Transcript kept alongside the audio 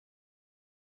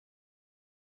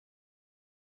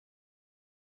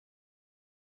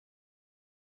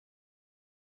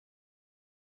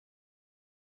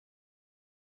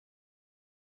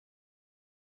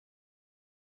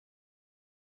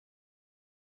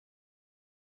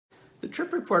The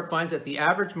trip report finds that the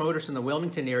average motorist in the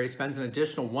Wilmington area spends an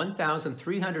additional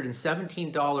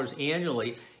 $1,317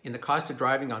 annually in the cost of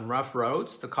driving on rough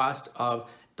roads, the cost of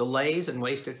delays and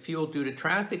wasted fuel due to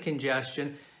traffic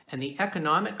congestion, and the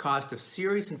economic cost of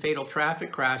serious and fatal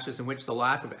traffic crashes in which the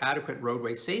lack of adequate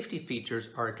roadway safety features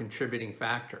are a contributing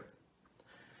factor.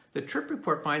 The trip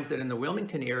report finds that in the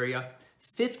Wilmington area,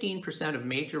 15% of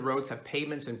major roads have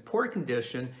pavements in poor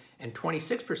condition and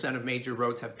 26% of major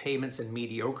roads have pavements in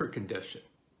mediocre condition.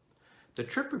 The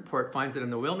trip report finds that in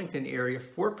the Wilmington area,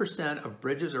 4% of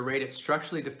bridges are rated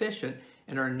structurally deficient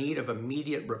and are in need of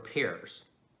immediate repairs.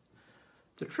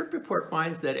 The trip report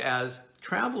finds that as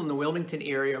travel in the Wilmington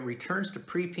area returns to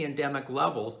pre-pandemic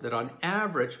levels, that on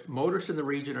average, motorists in the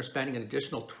region are spending an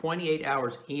additional 28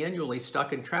 hours annually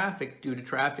stuck in traffic due to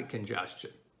traffic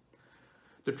congestion.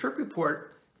 The trip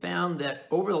report found that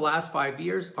over the last 5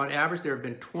 years, on average, there have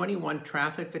been 21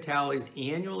 traffic fatalities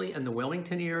annually in the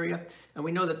Wilmington area, and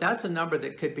we know that that's a number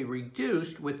that could be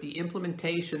reduced with the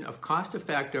implementation of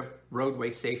cost-effective roadway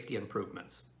safety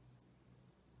improvements.